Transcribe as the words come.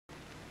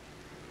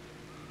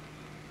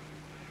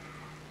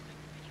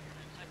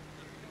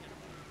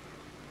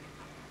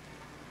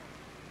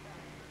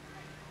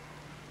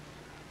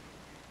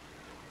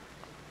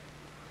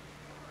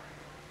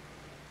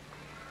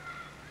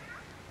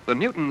The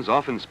Newtons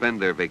often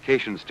spend their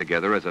vacations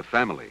together as a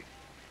family.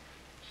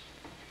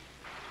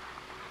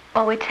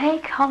 Well, we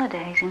take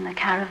holidays in the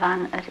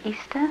Caravan at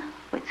Easter,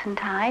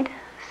 Whitsuntide,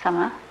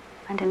 summer,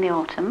 and in the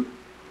autumn.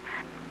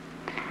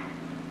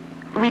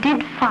 We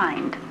did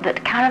find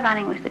that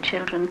caravanning with the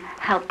children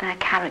helped their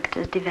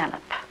characters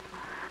develop,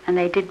 and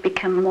they did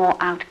become more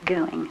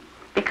outgoing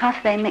because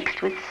they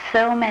mixed with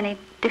so many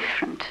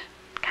different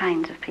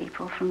kinds of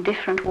people from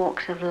different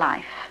walks of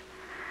life.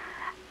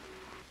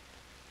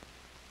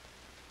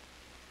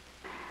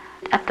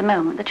 At the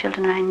moment, the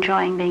children are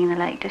enjoying being in the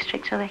Lake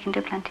District, so they can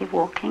do plenty of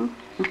walking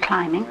and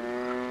climbing.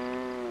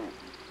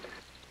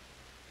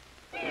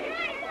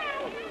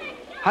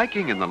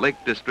 Hiking in the Lake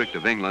District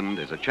of England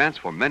is a chance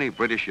for many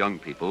British young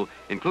people,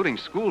 including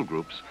school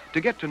groups,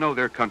 to get to know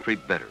their country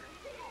better.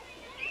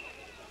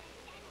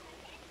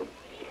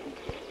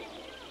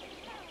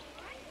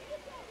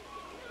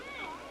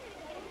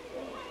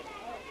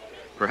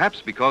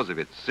 Perhaps because of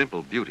its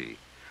simple beauty,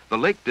 the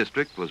Lake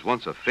District was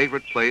once a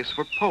favorite place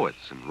for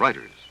poets and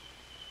writers.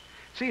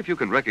 See if you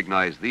can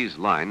recognize these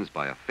lines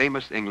by a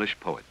famous English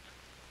poet.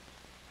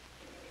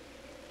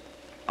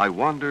 I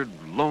wandered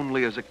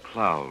lonely as a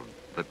cloud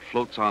that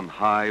floats on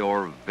high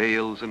o'er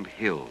vales and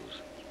hills,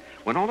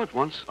 when all at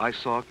once I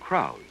saw a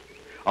crowd,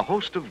 a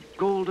host of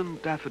golden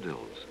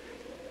daffodils,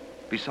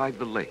 beside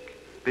the lake,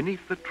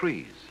 beneath the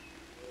trees,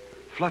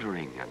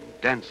 fluttering and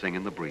dancing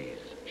in the breeze.